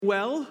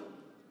Well,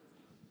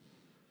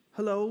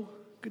 hello,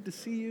 good to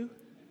see you.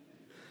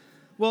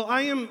 Well,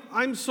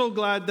 I'm so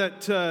glad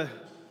that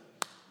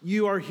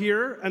you are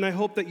here, and I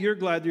hope that you're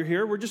glad you're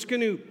here. We're just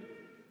going to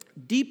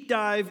deep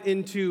dive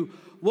into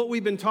what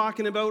we've been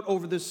talking about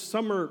over this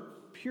summer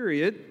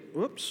period.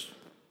 Whoops,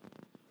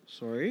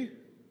 sorry,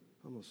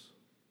 almost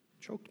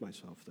choked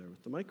myself there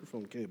with the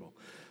microphone cable.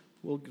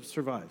 We'll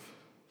survive.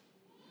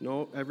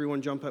 No,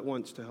 everyone jump at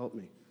once to help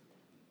me.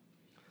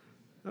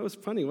 That was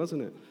funny,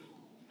 wasn't it?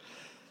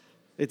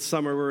 It's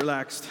summer, we're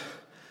relaxed.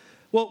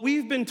 Well,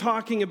 we've been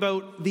talking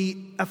about the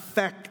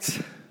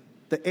effect,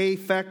 the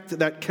eh-ffect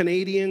that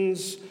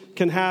Canadians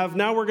can have.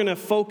 Now we're going to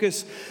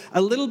focus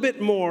a little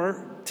bit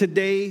more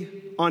today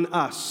on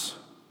us.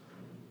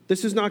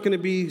 This is not going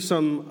to be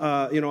some,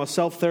 a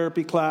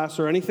self-therapy class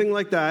or anything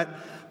like that,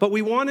 but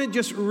we want to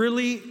just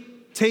really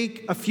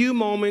take a few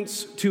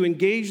moments to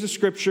engage the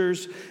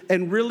scriptures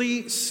and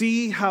really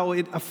see how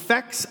it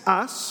affects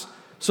us,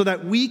 so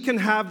that we can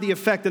have the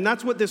effect. And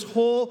that's what this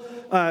whole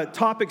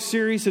topic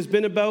series has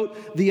been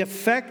about, the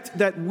effect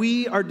that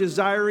we are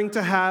desiring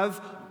to have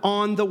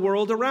on the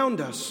world around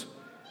us.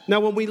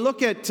 Now, when we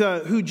look at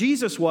who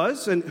Jesus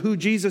was and who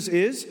Jesus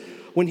is,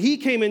 when he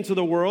came into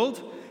the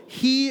world,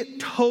 he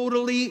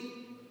totally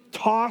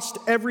tossed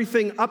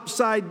everything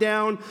upside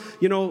down,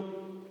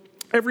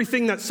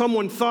 everything that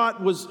someone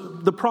thought was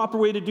the proper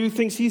way to do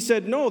things. He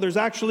said, no, there's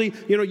actually,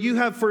 you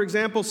have, for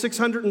example,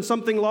 600 and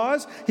something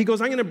laws. He goes,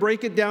 I'm going to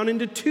break it down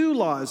into 2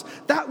 laws.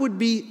 That would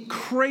be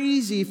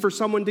crazy for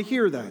someone to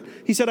hear that.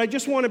 He said, I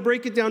just want to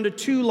break it down to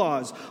 2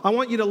 laws. I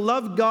want you to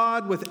love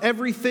God with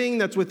everything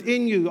that's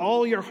within you,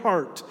 all your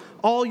heart,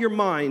 all your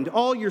mind,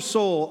 all your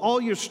soul, all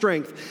your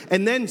strength.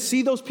 And then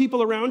see those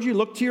people around you,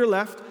 look to your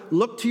left,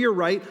 look to your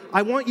right.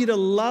 I want you to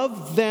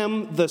love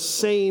them the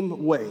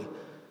same way.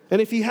 And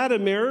if he had a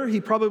mirror,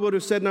 he probably would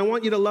have said, and I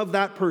want you to love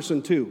that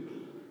person too,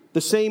 the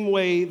same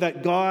way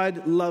that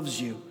God loves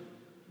you,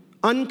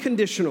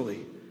 unconditionally.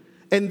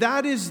 And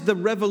that is the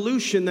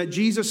revolution that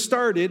Jesus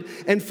started.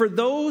 And for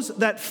those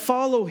that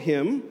follow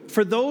him,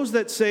 for those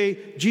that say,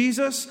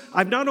 Jesus,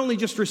 I've not only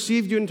just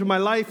received you into my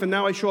life and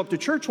now I show up to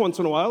church once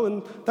in a while,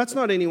 and that's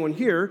not anyone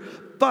here,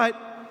 but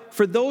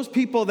for those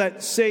people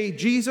that say,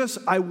 Jesus,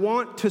 I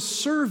want to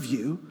serve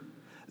you,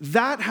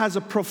 that has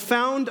a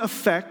profound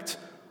effect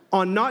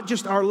on not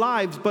just our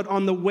lives, but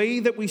on the way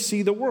that we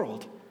see the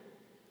world.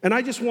 And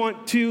I just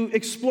want to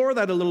explore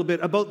that a little bit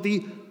about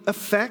the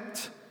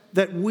effect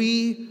that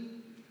and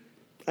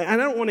I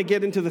don't want to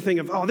get into the thing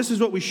of, this is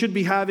what we should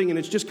be having, and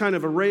it's just kind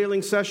of a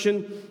railing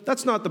session.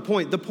 That's not the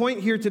point. The point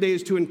here today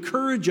is to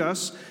encourage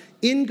us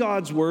in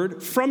God's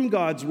Word, from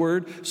God's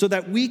Word, so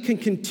that we can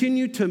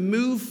continue to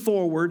move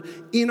forward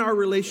in our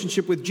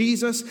relationship with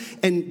Jesus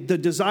and the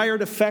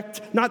desired effect,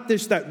 not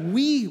this that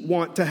we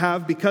want to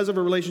have because of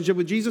a relationship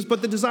with Jesus,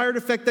 but the desired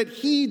effect that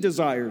he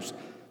desires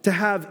to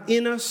have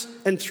in us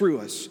and through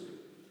us.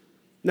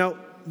 Now,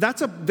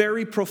 that's a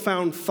very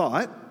profound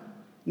thought,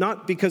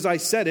 not because I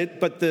said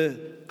it, but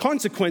the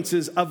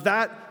consequences of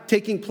that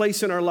taking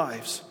place in our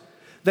lives.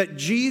 That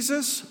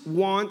Jesus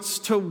wants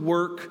to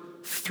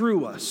work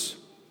through us.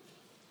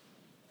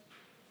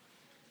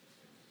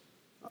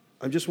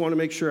 I just want to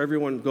make sure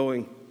everyone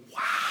going,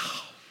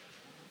 wow.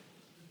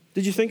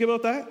 Did you think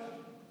about that?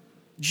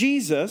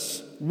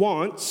 Jesus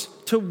wants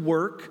to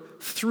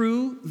work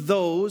through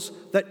those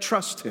that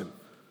trust him.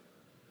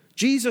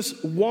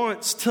 Jesus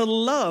wants to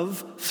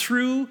love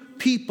through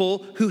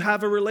people who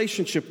have a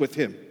relationship with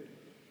him.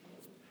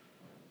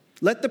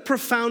 Let the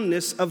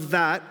profoundness of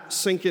that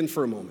sink in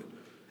for a moment.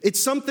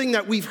 It's something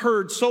that we've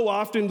heard so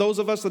often, those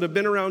of us that have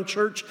been around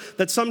church,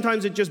 that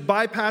sometimes it just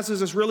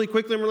bypasses us really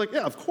quickly and we're like,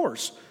 yeah, of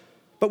course.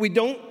 But we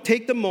don't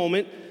take the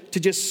moment to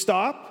just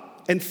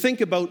stop and think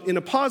about, in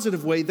a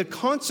positive way, the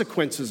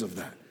consequences of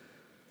that.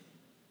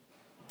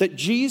 That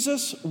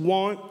Jesus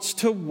wants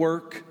to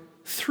work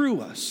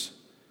through us.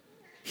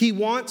 He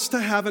wants to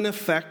have an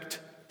effect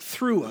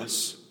through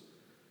us.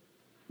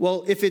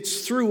 Well, if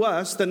it's through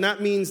us, then that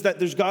means that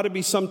there's got to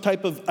be some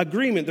type of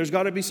agreement. There's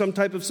got to be some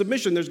type of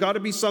submission. There's got to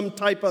be some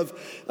type of,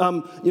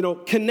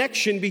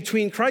 connection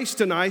between Christ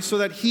and I so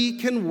that he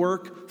can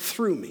work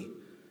through me.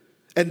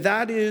 And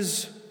that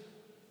is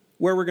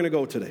where we're going to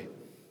go today.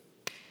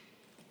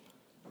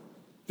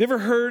 Have you ever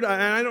heard,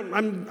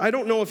 I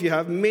don't know if you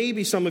have,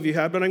 maybe some of you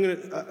have, but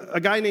a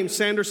guy named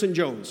Sanderson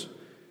Jones.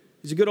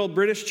 He's a good old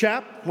British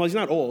chap. Well, he's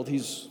not old.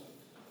 He's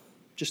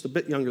just a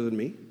bit younger than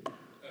me,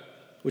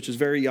 which is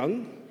very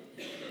young.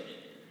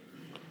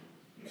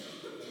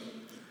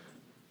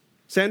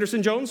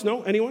 Sanderson Jones?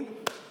 No? Anyone?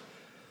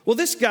 Well,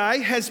 this guy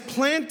has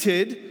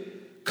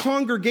planted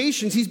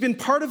congregations. He's been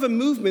part of a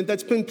movement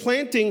that's been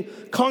planting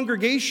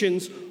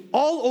congregations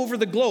all over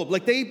the globe.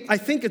 I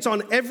think it's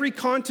on every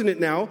continent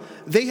now.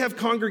 They have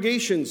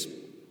congregations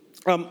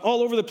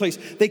all over the place.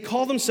 They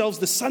call themselves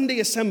the Sunday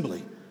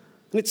Assembly.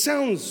 And it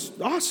sounds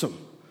awesome.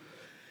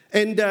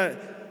 And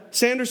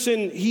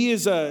Sanderson, he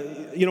is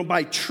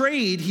by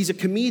trade, he's a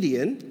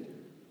comedian.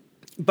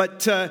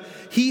 But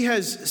he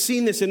has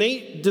seen this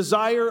innate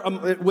desire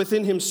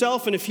within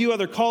himself and a few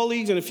other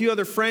colleagues and a few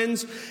other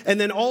friends,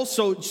 and then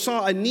also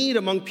saw a need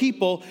among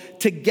people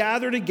to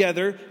gather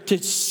together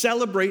to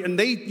celebrate, and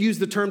they use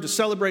the term to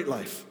celebrate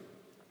life.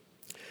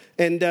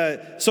 And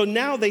so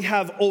now they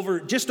have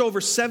just over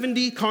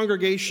 70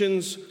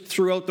 congregations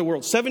throughout the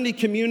world, 70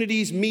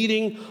 communities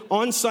meeting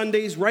on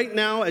Sundays. Right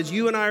now, as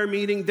you and I are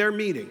meeting, they're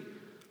meeting.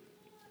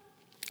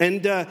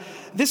 And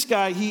this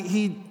guy,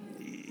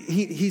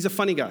 he's a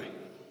funny guy.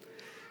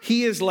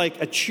 He is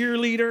like a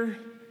cheerleader.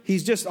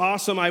 He's just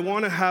awesome. I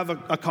want to have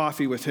a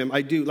coffee with him.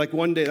 I do. Like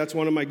one day, that's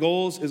one of my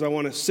goals, is I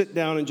want to sit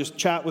down and just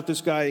chat with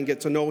this guy and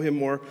get to know him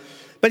more.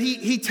 But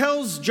he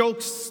tells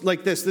jokes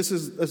like this. This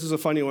is a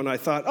funny one. I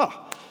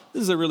thought,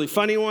 this is a really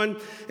funny one.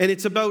 And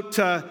it's about,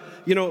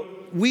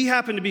 we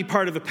happen to be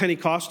part of a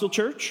Pentecostal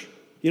church.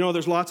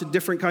 There's lots of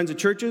different kinds of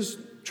churches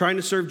trying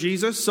to serve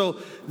Jesus. So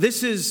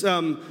this is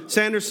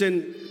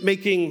Sanderson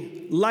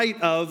making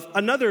light of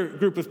another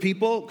group of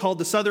people called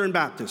the Southern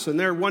Baptists. And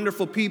they're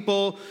wonderful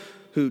people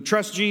who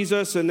trust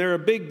Jesus, and they're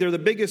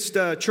the biggest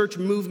church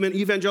movement,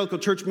 evangelical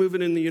church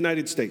movement in the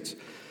United States.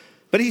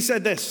 But he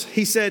said this.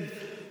 He said,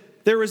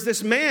 there was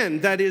this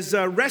man that is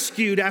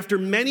rescued after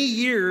many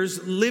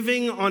years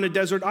living on a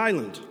desert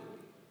island.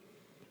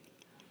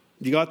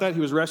 You got that?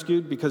 He was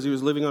rescued because he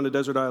was living on a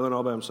desert island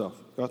all by himself.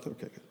 Got that?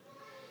 Okay, good.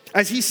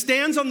 As he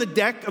stands on the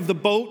deck of the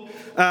boat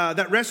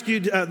that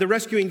rescued the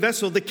rescuing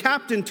vessel, the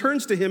captain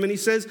turns to him and he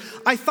says,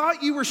 I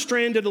thought you were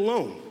stranded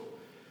alone.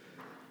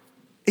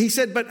 He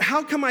said, but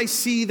how come I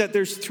see that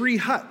there's 3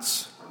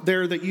 huts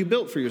there that you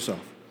built for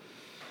yourself?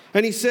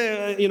 And he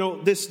said,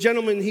 this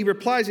gentleman, he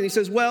replies and he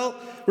says,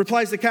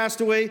 replies the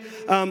castaway,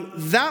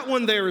 that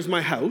one there is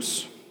my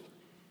house.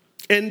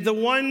 And the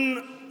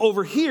one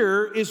over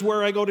here is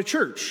where I go to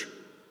church.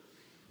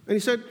 And he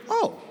said,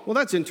 well,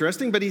 that's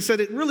interesting. But he said,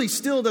 it really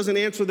still doesn't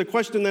answer the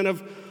question then of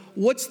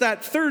what's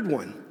that third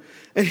one?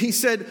 And he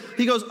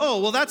goes,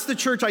 well, that's the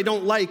church I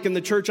don't like and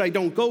the church I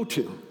don't go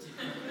to.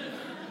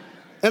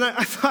 And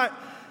I thought,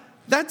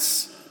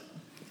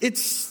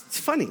 it's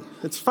funny.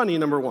 It's funny,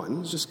 number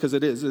one, just because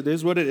it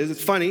is what it is.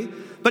 It's funny.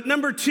 But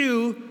number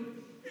 2,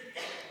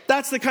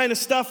 that's the kind of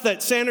stuff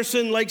that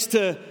Sanderson likes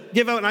to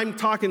give out. And I'm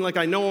talking like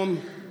I know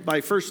him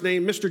by first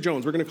name, Mr.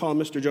 Jones. We're going to call him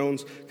Mr.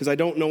 Jones because I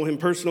don't know him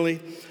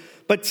personally.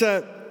 But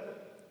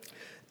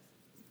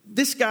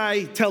this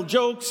guy tells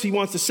jokes. He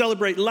wants to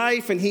celebrate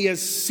life, and he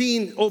has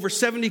seen over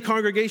 70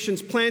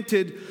 congregations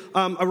planted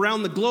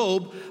around the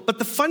globe. But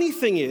the funny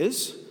thing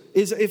is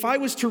if I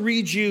was to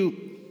read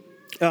you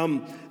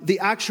the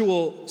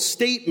actual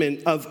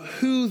statement of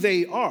who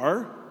they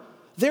are,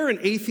 they're an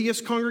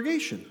atheist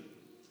congregation.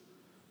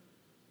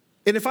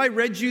 And if I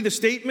read you the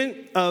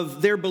statement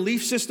of their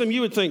belief system,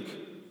 you would think,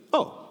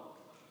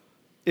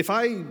 if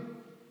I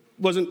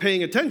wasn't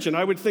paying attention,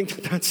 I would think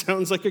that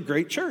sounds like a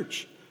great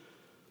church.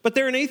 But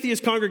they're an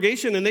atheist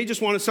congregation, and they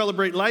just want to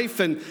celebrate life,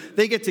 and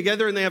they get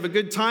together and they have a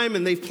good time,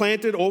 and they've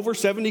planted over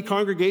 70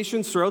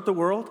 congregations throughout the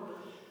world.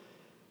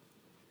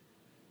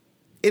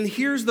 And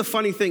here's the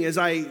funny thing, as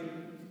I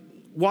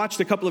watched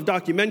a couple of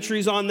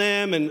documentaries on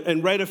them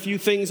and read a few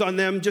things on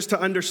them just to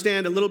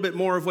understand a little bit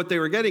more of what they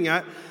were getting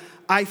at,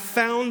 I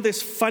found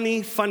this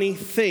funny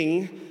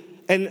thing.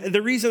 And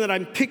the reason that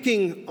I'm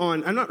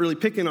not really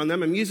picking on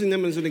them, I'm using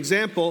them as an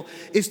example,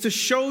 is to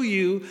show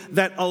you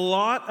that a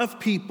lot of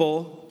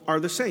people are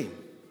the same.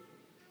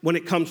 When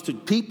it comes to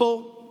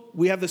people,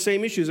 we have the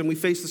same issues and we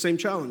face the same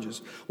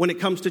challenges. When it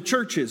comes to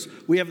churches,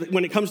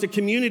 when it comes to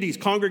communities,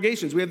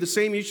 congregations, we have the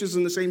same issues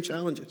and the same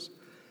challenges.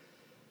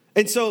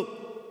 And so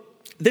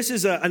this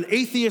is an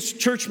atheist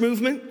church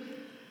movement,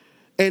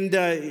 and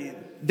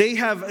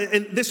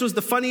and this was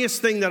the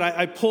funniest thing that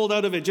I pulled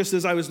out of it just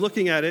as I was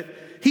looking at it.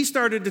 He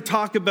started to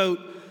talk about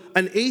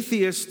an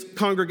atheist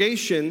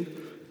congregation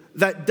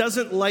that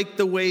doesn't like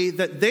the way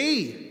that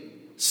they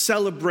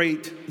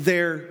celebrate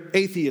their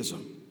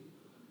atheism.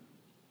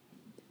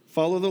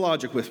 Follow the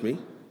logic with me.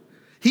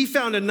 He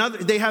found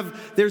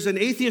there's an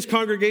atheist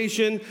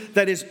congregation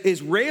that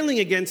is railing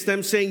against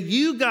them, saying,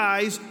 you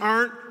guys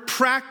aren't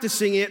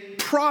practicing it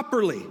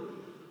properly.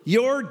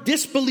 Your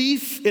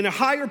disbelief in a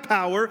higher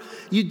power,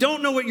 you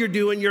don't know what you're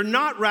doing, you're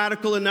not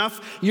radical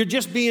enough, you're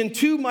just being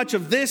too much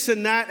of this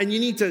and that, and you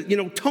need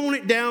to, tone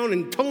it down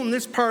and tone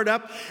this part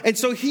up. And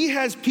so he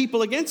has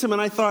people against him,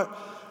 and I thought,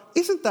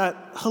 isn't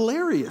that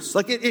hilarious?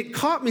 Like it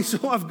caught me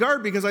so off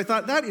guard, because I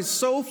thought that is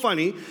so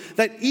funny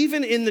that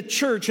even in the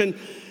church, and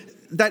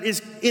that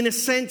is in a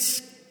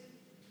sense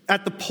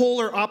at the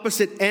polar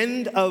opposite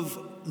end of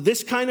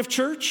this kind of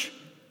church,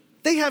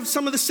 they have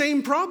some of the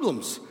same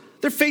problems.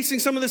 They're facing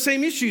some of the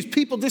same issues.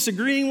 People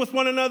disagreeing with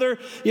one another,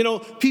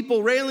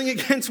 people railing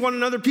against one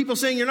another, people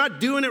saying you're not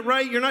doing it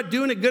right, you're not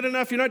doing it good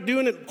enough, you're not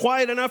doing it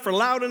quiet enough or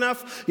loud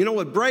enough,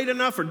 bright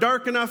enough or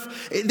dark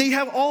enough. They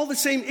have all the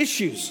same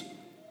issues.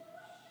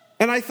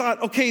 And I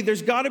thought, okay,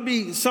 there's got to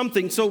be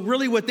something. So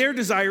really what their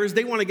desire is,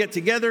 they want to get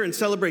together and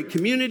celebrate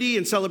community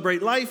and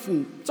celebrate life,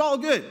 and it's all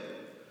good.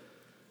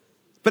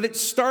 But it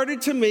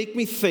started to make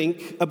me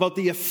think about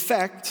the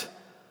effect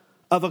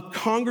of a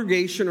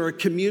congregation or a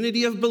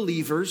community of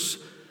believers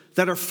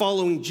that are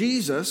following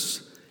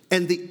Jesus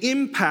and the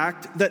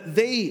impact that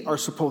they are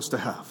supposed to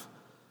have.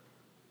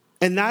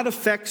 And that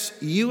affects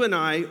you and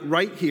I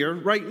right here,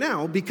 right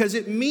now, because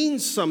it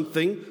means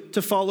something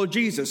to follow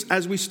Jesus.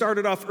 As we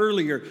started off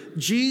earlier,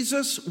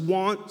 Jesus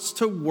wants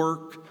to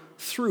work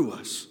through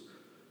us.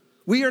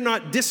 We are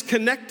not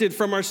disconnected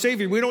from our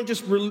Savior. We don't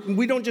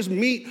just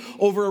meet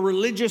over a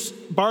religious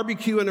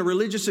barbecue and a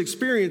religious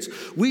experience.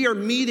 We are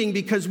meeting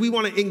because we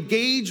want to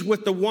engage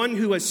with the one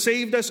who has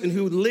saved us and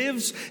who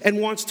lives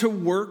and wants to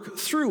work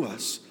through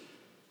us.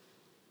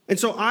 And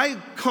so I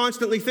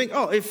constantly think,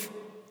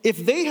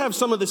 if they have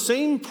some of the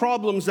same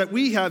problems that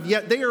we have,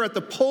 yet they are at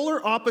the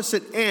polar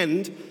opposite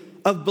end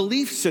of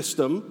belief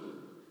system,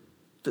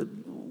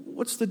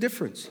 what's the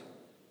difference?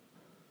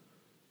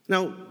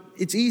 Now,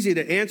 it's easy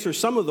to answer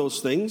some of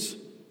those things,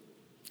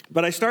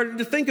 but I started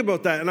to think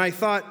about that, and I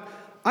thought,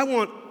 I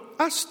want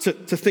us to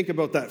think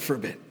about that for a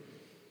bit.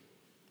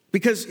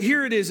 Because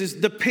here it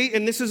is the pace,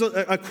 and this is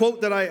a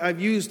quote that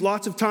I've used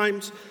lots of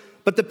times,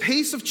 but the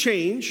pace of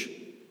change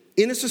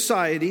in a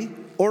society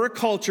or a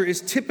culture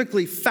is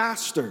typically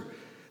faster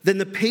than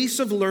the pace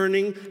of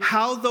learning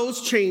how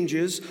those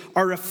changes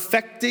are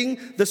affecting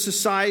the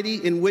society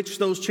in which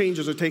those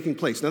changes are taking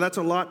place. Now, that's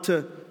a lot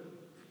to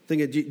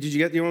think of. Did you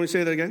get? Do you want me to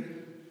say that again?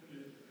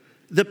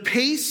 The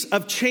pace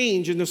of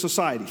change in the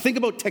society. Think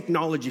about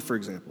technology, for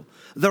example.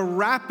 The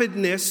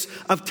rapidness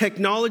of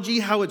technology,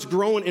 how it's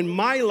grown in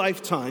my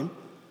lifetime,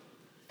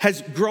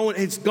 has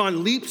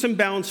gone leaps and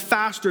bounds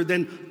faster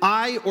than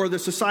I or the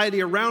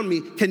society around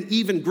me can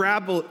even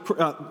grapple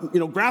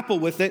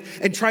with it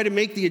and try to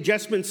make the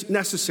adjustments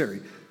necessary.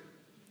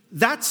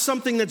 That's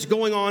something that's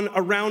going on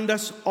around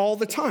us all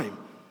the time.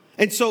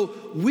 And so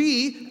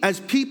we, as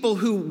people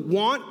who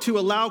want to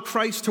allow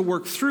Christ to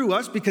work through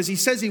us, because he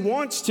says he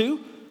wants to,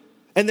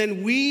 and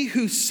then we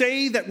who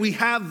say that we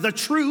have the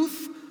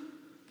truth,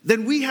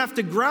 then we have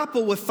to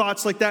grapple with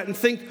thoughts like that and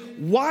think,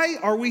 why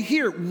are we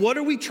here? What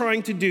are we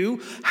trying to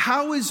do?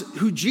 How is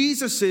who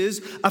Jesus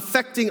is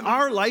affecting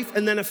our life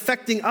and then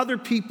affecting other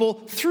people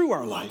through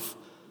our life?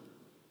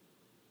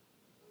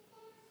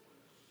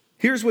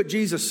 Here's what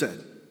Jesus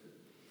said.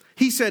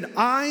 He said,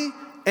 I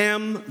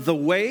am the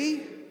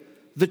way,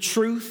 the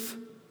truth,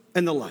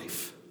 and the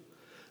life.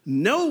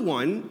 No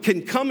one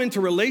can come into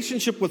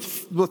relationship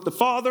with the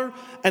Father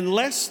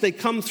unless they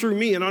come through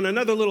me. And on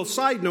another little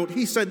side note,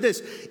 he said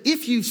this,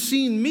 if you've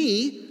seen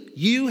me,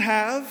 you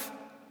have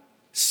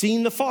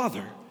seen the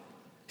Father.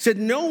 He said,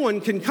 no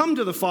one can come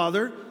to the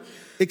Father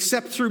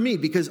except through me,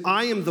 because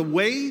I am the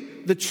way,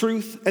 the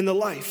truth, and the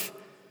life.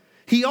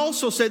 He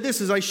also said this,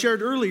 as I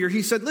shared earlier,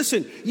 he said,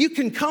 listen, you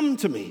can come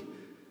to me.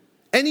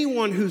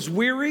 Anyone who's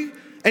weary,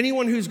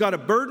 anyone who's got a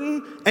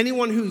burden,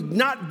 anyone who's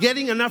not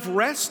getting enough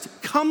rest,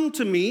 come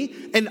to me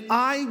and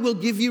I will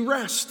give you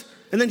rest.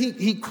 And then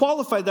he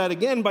qualified that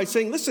again by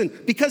saying, listen,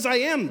 because I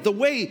am the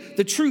way,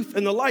 the truth,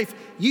 and the life,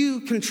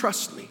 you can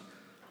trust me.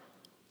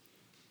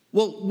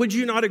 Well, would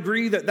you not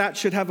agree that that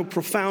should have a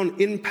profound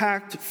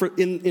impact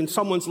in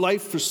someone's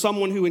life, for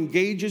someone who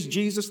engages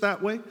Jesus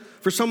that way?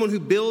 For someone who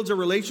builds a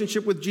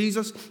relationship with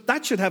Jesus,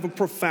 that should have a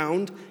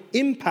profound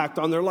impact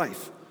on their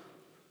life.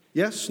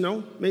 Yes?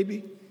 No?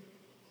 Maybe?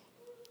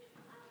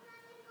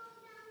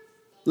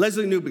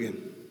 Leslie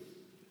Newbegin,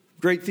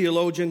 great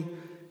theologian,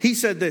 he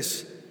said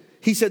this.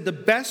 He said the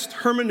best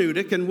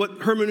hermeneutic, and what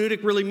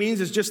hermeneutic really means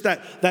is just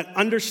that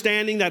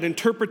understanding, that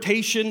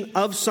interpretation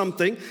of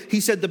something. He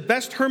said the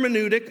best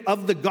hermeneutic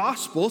of the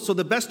gospel, so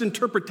the best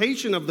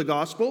interpretation of the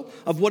gospel,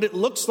 of what it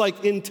looks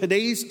like in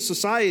today's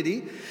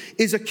society,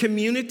 is a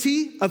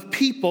community of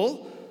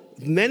people,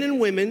 men and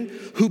women,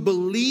 who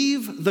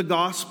believe the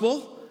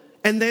gospel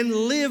and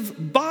then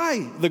live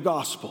by the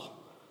gospel.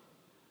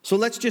 So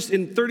let's just,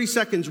 in 30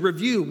 seconds,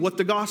 review what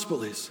the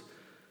gospel is.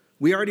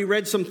 We already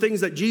read some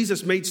things that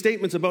Jesus made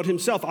statements about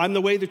himself. I'm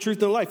the way, the truth,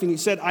 and the life. And he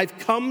said, I've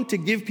come to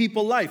give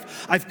people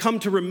life. I've come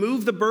to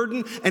remove the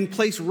burden and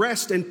place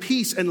rest and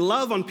peace and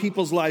love on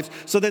people's lives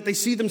so that they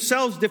see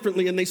themselves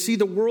differently and they see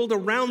the world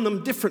around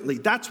them differently.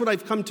 That's what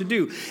I've come to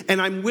do.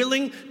 And I'm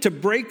willing to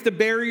break the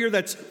barrier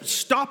that's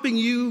stopping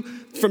you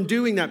from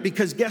doing that,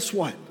 because guess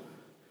what?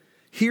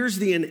 Here's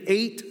the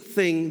innate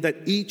thing that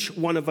each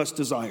one of us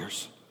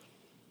desires.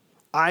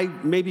 I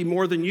maybe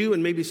more than you,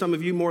 and maybe some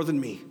of you more than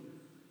me.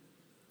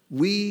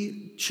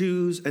 We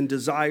choose and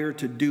desire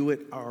to do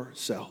it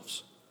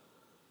ourselves.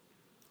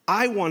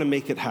 I want to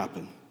make it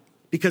happen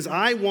because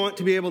I want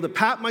to be able to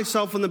pat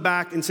myself on the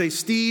back and say,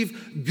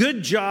 Steve,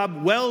 good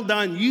job, well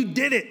done, you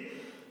did it.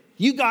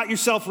 You got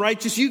yourself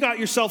righteous, you got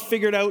yourself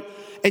figured out.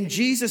 And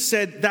Jesus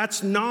said,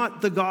 that's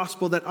not the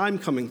gospel that I'm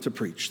coming to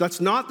preach.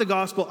 That's not the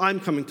gospel I'm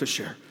coming to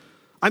share.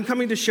 I'm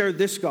coming to share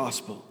this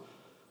gospel,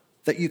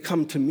 that you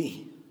come to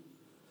me.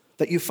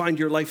 That you find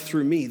your life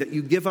through me, that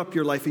you give up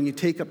your life and you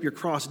take up your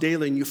cross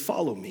daily and you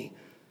follow me.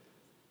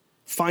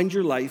 Find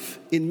your life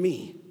in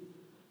me.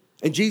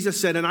 And Jesus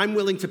said, and I'm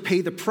willing to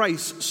pay the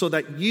price so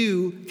that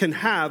you can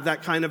have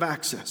that kind of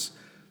access.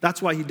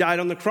 That's why he died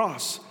on the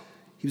cross.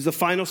 He was the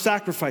final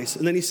sacrifice.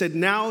 And then he said,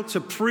 now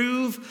to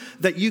prove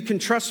that you can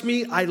trust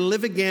me, I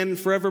live again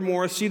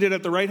forevermore, seated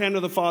at the right hand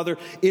of the Father,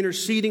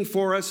 interceding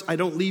for us. I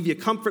don't leave you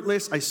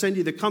comfortless. I send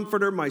you the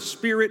Comforter, my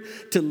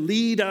Spirit, to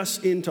lead us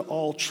into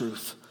all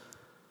truth.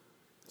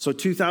 So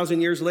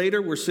 2,000 years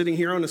later, we're sitting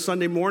here on a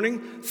Sunday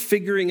morning,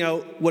 figuring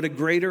out what a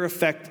greater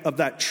effect of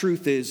that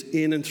truth is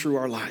in and through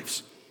our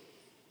lives.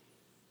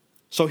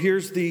 So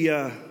here's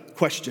the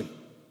question,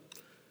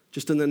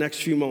 just in the next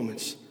few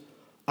moments.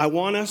 I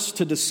want us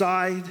to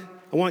decide.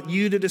 I want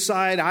you to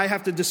decide. I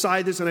have to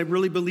decide this, and I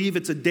really believe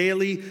it's a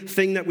daily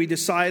thing that we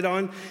decide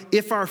on.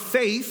 If our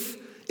faith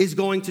is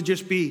going to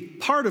just be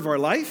part of our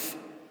life,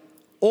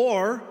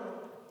 or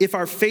if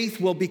our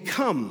faith will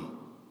become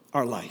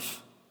our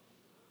life.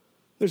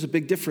 There's a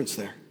big difference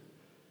there.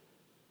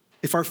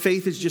 If our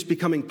faith is just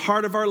becoming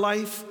part of our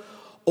life,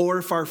 or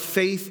if our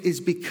faith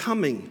is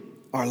becoming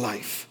our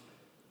life.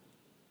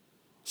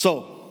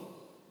 So,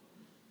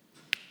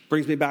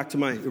 brings me back to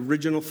my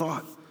original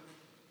thought.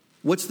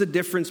 What's the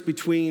difference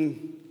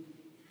between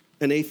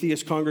an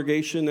atheist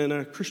congregation and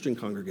a Christian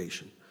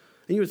congregation?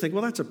 And you would think,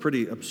 well, that's a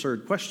pretty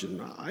absurd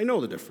question. I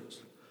know the difference.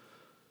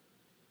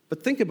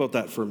 But think about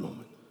that for a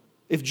moment.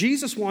 If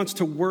Jesus wants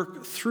to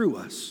work through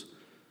us,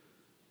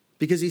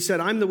 because he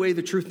said, I'm the way,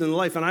 the truth, and the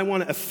life, and I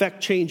want to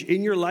effect change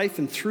in your life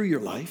and through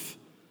your life,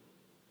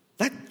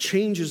 that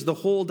changes the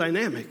whole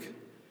dynamic.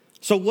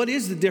 So what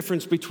is the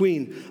difference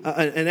between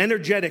an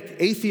energetic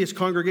atheist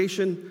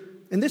congregation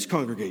and this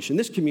congregation,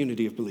 this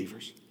community of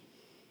believers?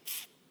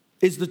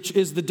 Is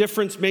the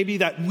difference maybe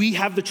that we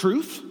have the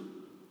truth?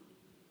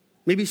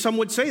 Maybe some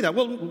would say that.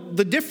 Well,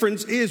 the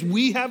difference is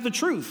we have the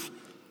truth.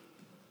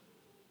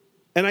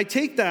 And I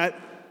take that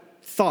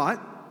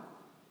thought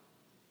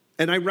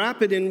and I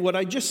wrap it in what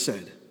I just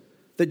said,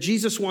 that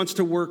Jesus wants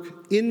to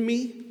work in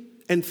me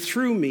and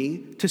through me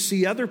to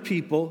see other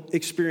people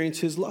experience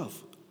his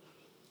love.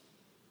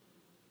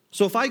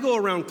 So if I go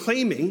around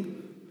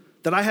claiming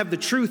that I have the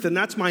truth and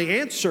that's my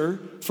answer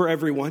for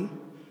everyone,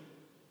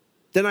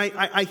 then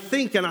I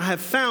think, and I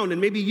have found,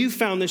 and maybe you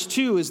found this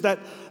too, is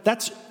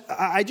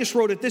I just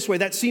wrote it this way,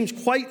 that seems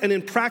quite an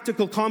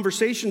impractical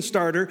conversation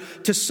starter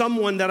to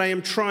someone that I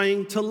am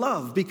trying to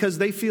love because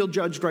they feel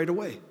judged right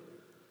away.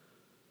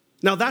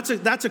 Now that's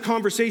a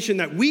conversation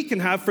that we can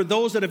have for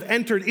those that have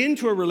entered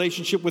into a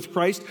relationship with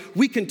Christ.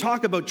 We can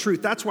talk about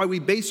truth. That's why we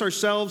base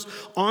ourselves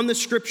on the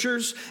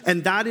scriptures,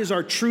 and that is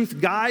our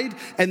truth guide.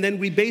 And then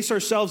we base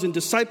ourselves in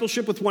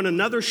discipleship with one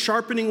another,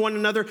 sharpening one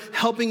another,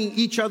 helping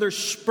each other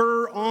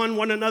spur on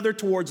one another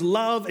towards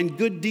love and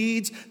good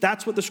deeds.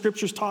 That's what the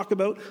scriptures talk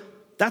about.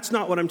 That's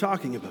not what I'm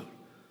talking about.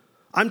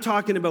 I'm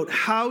talking about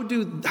how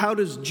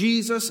does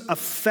Jesus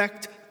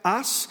affect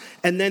us,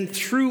 and then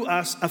through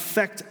us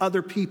affect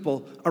other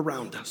people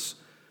around us.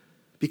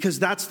 Because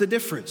that's the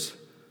difference.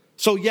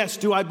 So yes,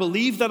 do I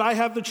believe that I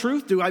have the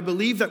truth? Do I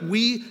believe that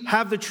we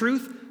have the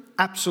truth?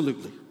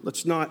 Absolutely.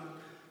 Let's not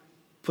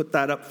put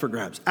that up for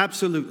grabs.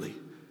 Absolutely.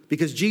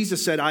 Because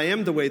Jesus said, I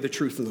am the way, the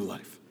truth, and the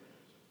life.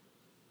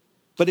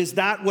 But is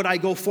that what I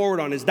go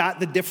forward on? Is that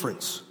the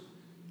difference?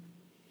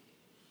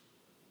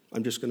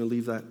 I'm just going to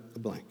leave that a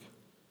blank.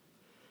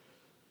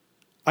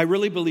 I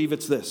really believe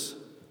it's this.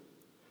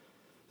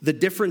 The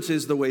difference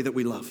is the way that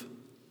we love.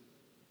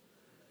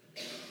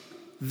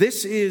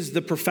 This is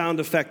the profound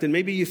effect. And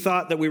maybe you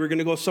thought that we were going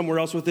to go somewhere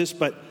else with this,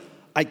 but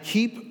I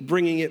keep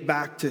bringing it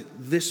back to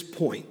this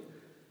point.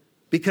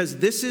 Because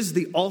this is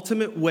the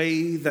ultimate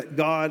way that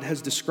God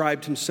has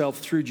described himself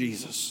through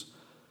Jesus.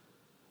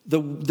 The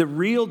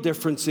real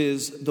difference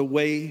is the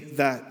way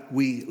that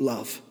we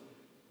love.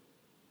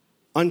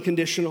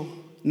 Unconditional,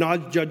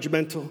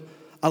 non-judgmental,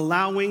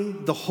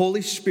 allowing the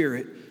Holy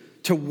Spirit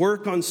to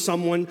work on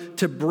someone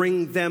to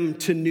bring them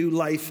to new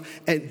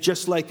life, and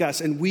just like us,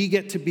 and we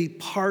get to be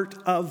part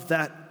of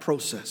that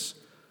process.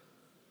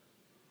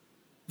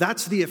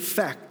 That's the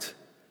effect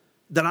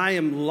that I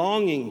am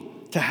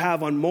longing to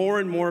have on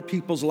more and more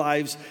people's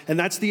lives, and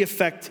that's the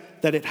effect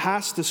that it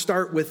has to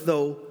start with,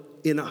 though,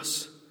 in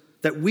us.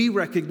 That we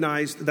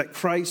recognize that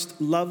Christ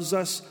loves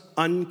us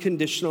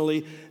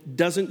unconditionally,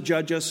 doesn't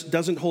judge us,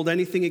 doesn't hold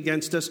anything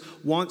against us,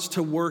 wants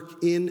to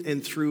work in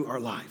and through our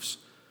lives.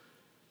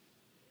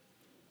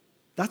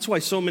 That's why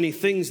so many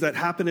things that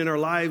happen in our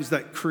lives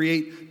that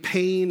create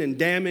pain and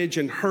damage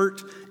and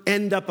hurt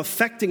end up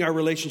affecting our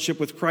relationship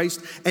with Christ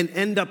and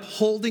end up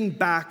holding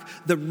back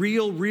the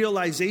real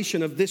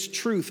realization of this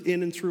truth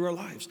in and through our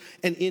lives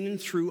and in and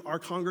through our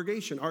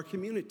congregation, our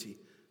community,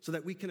 so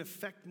that we can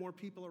affect more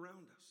people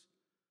around us.